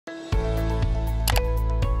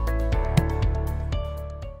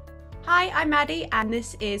Hi, I'm Maddie and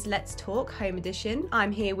this is Let's Talk Home Edition.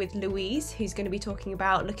 I'm here with Louise, who's going to be talking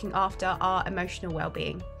about looking after our emotional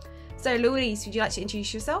well-being. So Louise, would you like to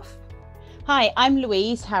introduce yourself? Hi, I'm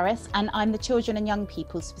Louise Harris and I'm the Children and Young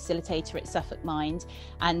People's Facilitator at Suffolk Mind,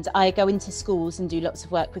 and I go into schools and do lots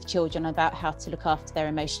of work with children about how to look after their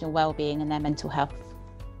emotional well-being and their mental health.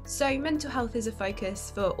 So mental health is a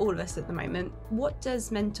focus for all of us at the moment. What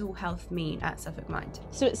does mental health mean at Suffolk Mind?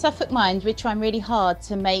 So at Suffolk Mind, we're trying really hard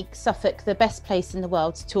to make Suffolk the best place in the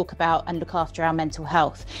world to talk about and look after our mental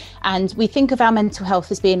health. And we think of our mental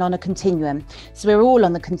health as being on a continuum. So we're all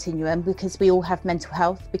on the continuum because we all have mental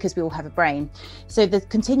health, because we all have a brain. So the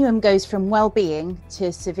continuum goes from well-being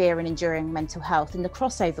to severe and enduring mental health. And the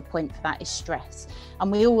crossover point for that is stress.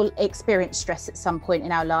 And we all experience stress at some point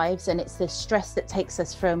in our lives, and it's the stress that takes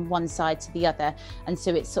us from one side to the other. And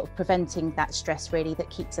so it's sort of preventing that stress really that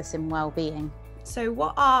keeps us in well-being. So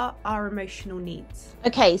what are our emotional needs?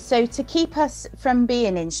 Okay, so to keep us from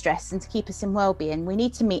being in stress and to keep us in well-being, we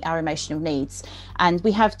need to meet our emotional needs. And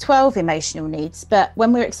we have 12 emotional needs, but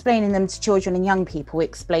when we're explaining them to children and young people, we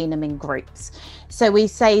explain them in groups. So we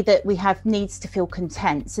say that we have needs to feel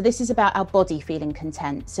content. So this is about our body feeling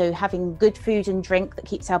content. So having good food and drink that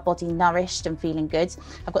keeps our body nourished and feeling good.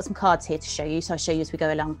 I've got some cards here to show you, so I'll show you as we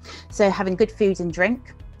go along. So having good food and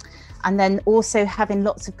drink. And then also having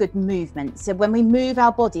lots of good movement. So when we move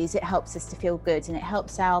our bodies, it helps us to feel good and it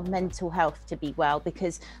helps our mental health to be well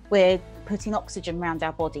because we're putting oxygen around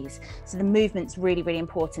our bodies. So the movement's really, really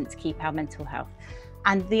important to keep our mental health.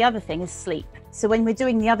 And the other thing is sleep. So when we're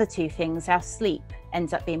doing the other two things, our sleep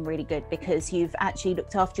ends up being really good because you've actually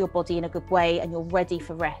looked after your body in a good way and you're ready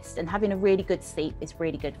for rest. And having a really good sleep is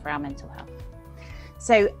really good for our mental health.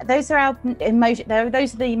 So those are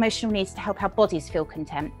the emotional needs to help our bodies feel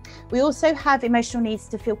content. We also have emotional needs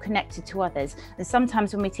to feel connected to others. And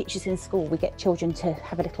sometimes when we teach this in school, we get children to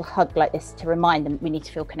have a little hug like this to remind them we need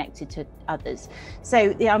to feel connected to others.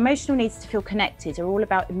 So our emotional needs to feel connected are all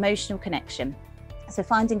about emotional connection. So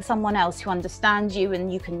finding someone else who understands you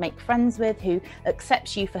and you can make friends with, who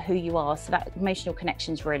accepts you for who you are. So that emotional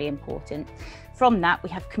connection is really important. From that, we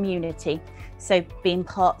have community. So being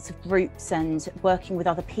parts of groups and working with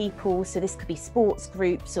other people. So this could be sports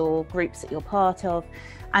groups or groups that you're part of.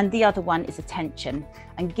 And the other one is attention.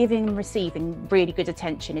 And giving and receiving really good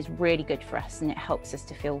attention is really good for us and it helps us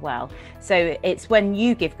to feel well. So it's when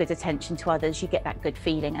you give good attention to others, you get that good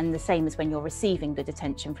feeling, and the same as when you're receiving good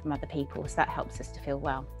attention from other people. So that helps us to feel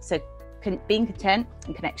well. So being content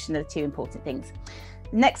and connection are the two important things.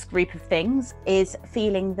 The next group of things is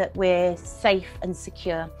feeling that we're safe and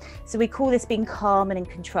secure. So we call this being calm and in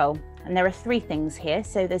control. And there are three things here.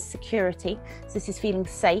 So there's security. So this is feeling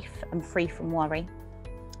safe and free from worry.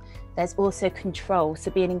 There's also control,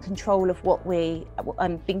 so being in control of being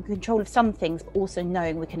in control of some things, but also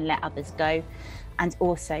knowing we can let others go, and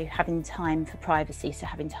also having time for privacy, so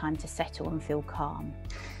having time to settle and feel calm.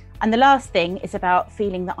 And the last thing is about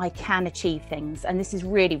feeling that I can achieve things, and this is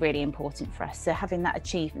really, really important for us. So having that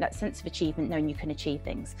sense of achievement, knowing you can achieve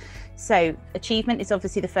things. So achievement is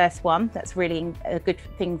obviously the first one. That's really a good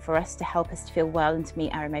thing for us to help us to feel well and to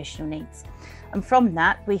meet our emotional needs. And from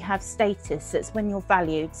that, we have status. That's when you're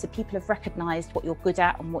valued. So people have recognised what you're good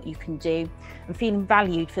at and what you can do. And feeling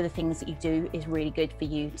valued for the things that you do is really good for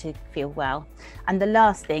you to feel well. And the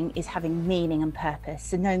last thing is having meaning and purpose.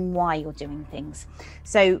 So knowing why you're doing things.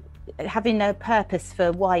 So having a purpose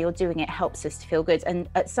for why you're doing it helps us to feel good. And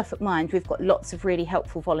at Suffolk Mind, we've got lots of really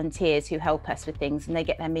helpful volunteers who help us with things, and they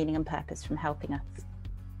get their meaning and purpose from helping us.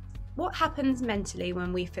 What happens mentally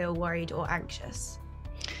when we feel worried or anxious?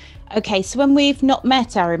 Okay, so when we've not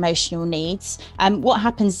met our emotional needs, what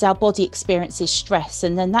happens is our body experiences stress,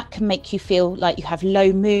 and then that can make you feel like you have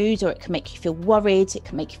low mood, or it can make you feel worried, it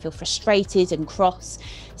can make you feel frustrated and cross.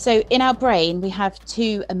 So in our brain, we have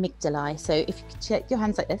two amygdalae. So if you could take your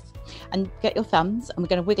hands like this and get your thumbs, and we're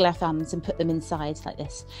going to wiggle our thumbs and put them inside like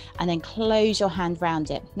this, and then close your hand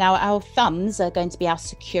round it. Now our thumbs are going to be our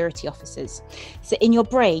security officers. So in your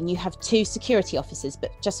brain, you have two security officers, but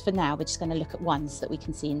just for now, we're just going to look at one so that we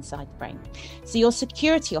can see inside the brain. So your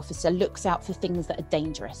security officer looks out for things that are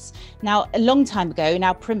dangerous. Now, a long time ago, in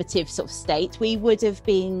our primitive sort of state, we would have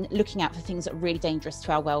been looking out for things that are really dangerous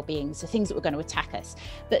to our well-being, so things that were going to attack us.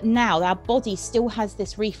 But now our body still has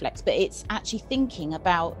this reflex, but it's actually thinking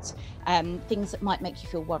about things that might make you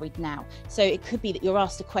feel worried now. So it could be that you're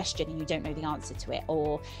asked a question and you don't know the answer to it,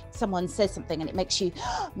 or someone says something and it makes you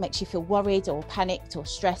feel worried or panicked or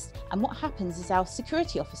stressed. And what happens is our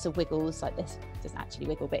security officer wiggles like this. It doesn't actually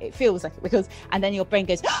wiggle, but it feels like it wiggles, and then your brain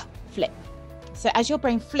goes flip. So as your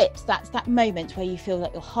brain flips, that's that moment where you feel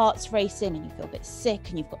like your heart's racing and you feel a bit sick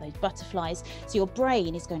and you've got those butterflies. So your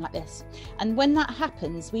brain is going like this. And when that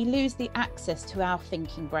happens, we lose the access to our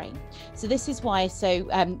thinking brain. So this is why,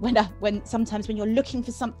 when sometimes when you're looking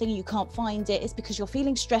for something and you can't find it, it's because you're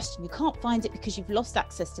feeling stressed and you can't find it because you've lost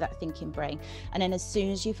access to that thinking brain. And then as soon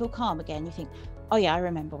as you feel calm again, you think, oh yeah, I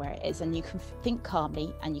remember where it is, and you can think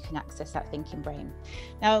calmly and you can access that thinking brain.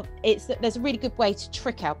 Now, there's a really good way to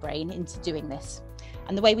trick our brain into doing this.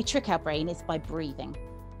 And the way we trick our brain is by breathing.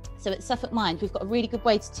 So at Suffolk Mind, we've got a really good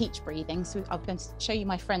way to teach breathing. So I'm going to show you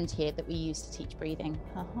my friend here that we use to teach breathing.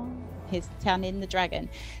 Here's Tannin the Dragon.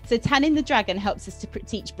 So Tannin the Dragon helps us to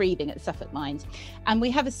teach breathing at Suffolk Mind. And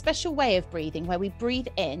we have a special way of breathing where we breathe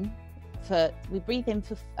in for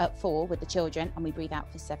 4 with the children, and we breathe out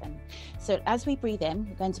for 7. So as we breathe in,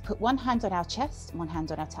 we're going to put one hand on our chest and one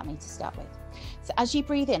hand on our tummy to start with. So as you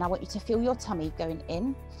breathe in, I want you to feel your tummy going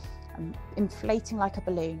in, inflating like a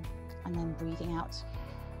balloon, and then breathing out.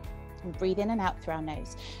 We breathe in and out through our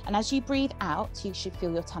nose. And as you breathe out, you should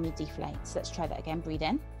feel your tummy deflate. So let's try that again. Breathe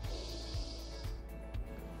in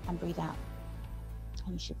and breathe out.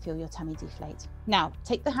 And you should feel your tummy deflate. Now,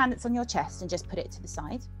 take the hand that's on your chest and just put it to the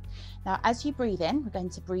side. Now, as you breathe in, we're going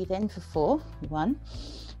to breathe in for 4. 1,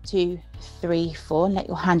 2, 3, 4. And let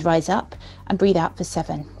your hand rise up and breathe out for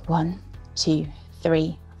 7. 1, 2,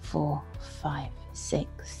 3, 4, 5, 6,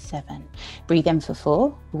 7. Breathe in for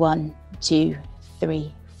 4. 1, 2,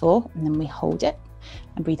 3, 4. And then we hold it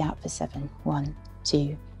and breathe out for 7. 1,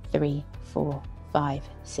 2, 3, 4, 5,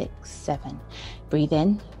 6, 7. Breathe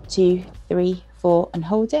in, 2, 3, 4, and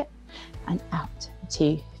hold it, and out,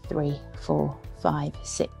 2, 3, 4, 5,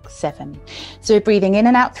 6, 7. So we're breathing in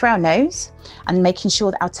and out through our nose and making sure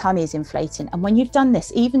that our tummy is inflating. And when you've done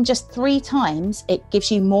this, even just 3 times, it gives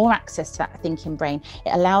you more access to that thinking brain.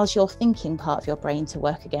 It allows your thinking part of your brain to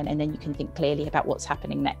work again, and then you can think clearly about what's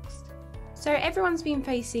happening next. So everyone's been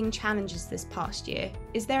facing challenges this past year.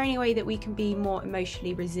 Is there any way that we can be more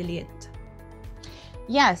emotionally resilient?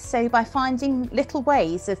 Yes, so by finding little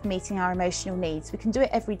ways of meeting our emotional needs. We can do it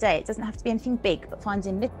every day. It doesn't have to be anything big, but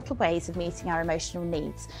finding little ways of meeting our emotional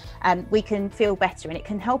needs. We can feel better, and it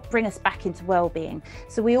can help bring us back into well-being.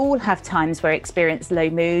 So we all have times where we experience low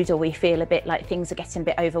mood, or we feel a bit like things are getting a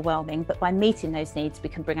bit overwhelming, but by meeting those needs, we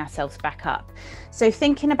can bring ourselves back up. So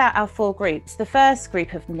thinking about our 4 groups, the first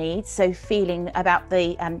group of needs, so feeling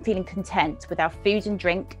content with our food and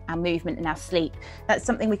drink, our movement and our sleep, that's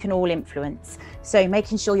something we can all influence. So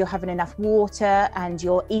making sure you're having enough water and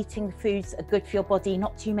you're eating foods that are good for your body,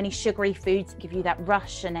 not too many sugary foods that give you that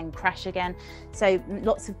rush and then crash again. So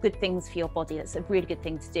lots of good things for your body. That's a really good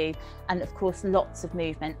thing to do. And of course, lots of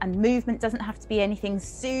movement. And movement doesn't have to be anything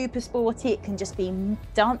super sporty. It can just be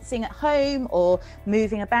dancing at home or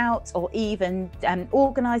moving about, or even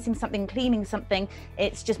organising something, cleaning something.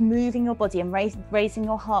 It's just moving your body and raising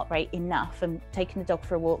your heart rate enough, and taking the dog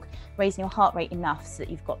for a walk, raising your heart rate enough so that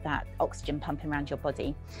you've got that oxygen pumping around your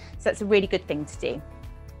body. So that's a really good thing to do.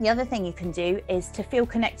 The other thing you can do is to feel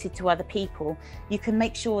connected to other people. You can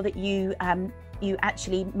make sure that you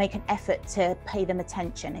actually make an effort to pay them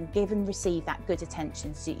attention and give and receive that good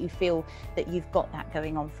attention, so that you feel that you've got that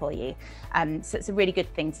going on for you. So it's a really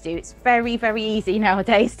good thing to do. It's very, very easy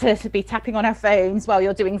nowadays to be tapping on our phones while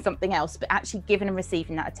you're doing something else, but actually giving and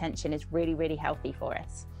receiving that attention is really, really healthy for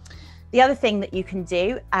us. The other thing that you can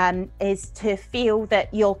do is to feel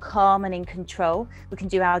that you're calm and in control. We can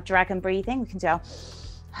do our dragon breathing, we can do our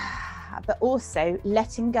but also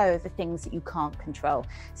letting go of the things that you can't control.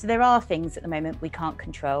 So there are things at the moment we can't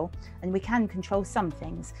control, and we can control some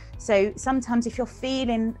things. So sometimes if you're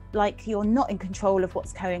feeling like you're not in control of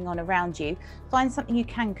what's going on around you, find something you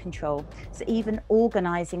can control. So even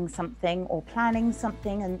organising something or planning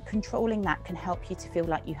something and controlling that can help you to feel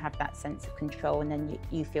like you have that sense of control, and then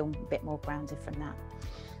you feel a bit more grounded from that.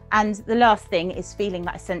 And the last thing is feeling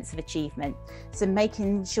that sense of achievement. So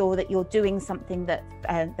making sure that you're doing something that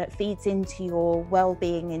feeds into your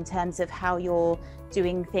well-being in terms of how you're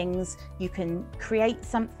doing things. You can create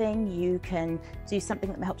something, you can do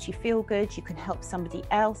something that helps you feel good, you can help somebody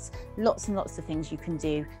else. Lots and lots of things you can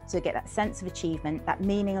do to get that sense of achievement, that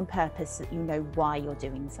meaning and purpose, that you know why you're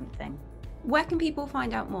doing something. Where can people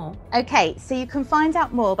find out more? Okay, so you can find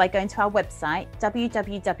out more by going to our website,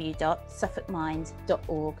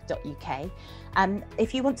 www.suffolkmind.org.uk.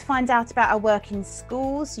 If you want to find out about our work in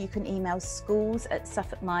schools, you can email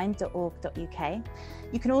schools@suffolkmind.org.uk.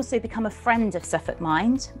 You can also become a friend of Suffolk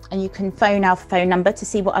Mind, and you can phone our phone number to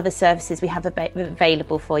see what other services we have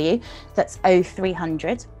available for you. That's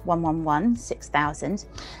 0300 111 6000.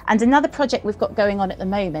 And another project we've got going on at the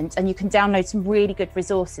moment, and you can download some really good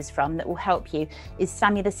resources from that will help you, is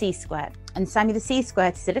Sammy the Sea Squirt. And Sammy the Sea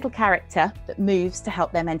Squirt is a little character that moves to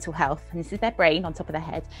help their mental health. And this is their brain on top of their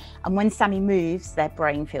head. And when Sammy moves, their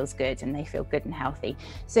brain feels good and they feel good and healthy.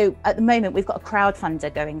 So at the moment, we've got a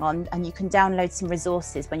crowdfunder going on, and you can download some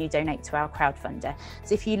resources when you donate to our crowdfunder.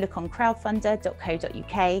 So if you look on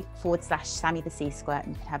crowdfunder.co.uk/Sammy the Sea Squirt,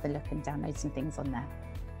 you can have a look and download some things on there.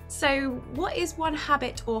 So what is one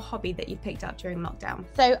habit or hobby that you've picked up during lockdown?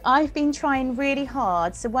 So I've been trying really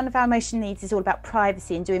hard. So one of our emotional needs is all about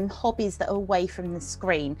privacy and doing hobbies that are away from the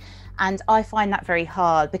screen. And I find that very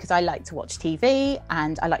hard because I like to watch TV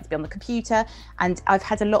and I like to be on the computer, and I've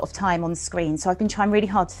had a lot of time on the screen. So I've been trying really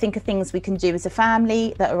hard to think of things we can do as a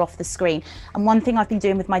family that are off the screen. And one thing I've been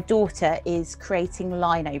doing with my daughter is creating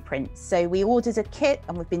lino prints. So we ordered a kit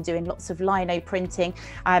and we've been doing lots of lino printing.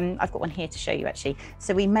 I've got one here to show you actually.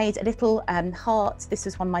 So we made a little heart. This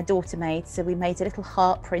was one my daughter made. So we made a little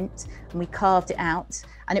heart print and we carved it out.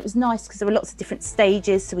 And it was nice because there were lots of different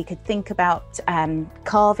stages, so we could think about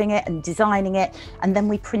carving it and designing it, and then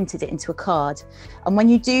we printed it into a card. And when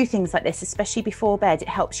you do things like this, especially before bed, it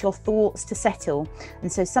helps your thoughts to settle. And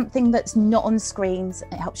so something that's not on screens,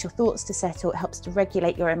 it helps your thoughts to settle, it helps to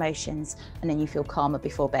regulate your emotions, and then you feel calmer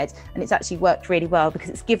before bed. And it's actually worked really well because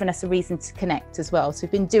it's given us a reason to connect as well. So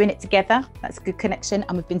we've been doing it together, that's a good connection,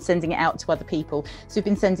 and we've been sending it out to other people. So we've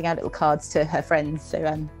been sending out little cards to her friends, so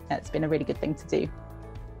that's been a really good thing to do.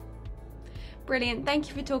 Brilliant. Thank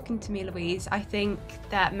you for talking to me, Louise. I think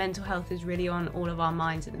that mental health is really on all of our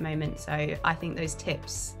minds at the moment. So I think those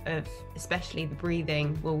tips of especially the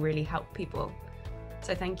breathing will really help people.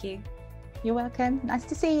 So thank you. You're welcome. Nice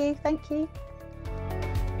to see you. Thank you.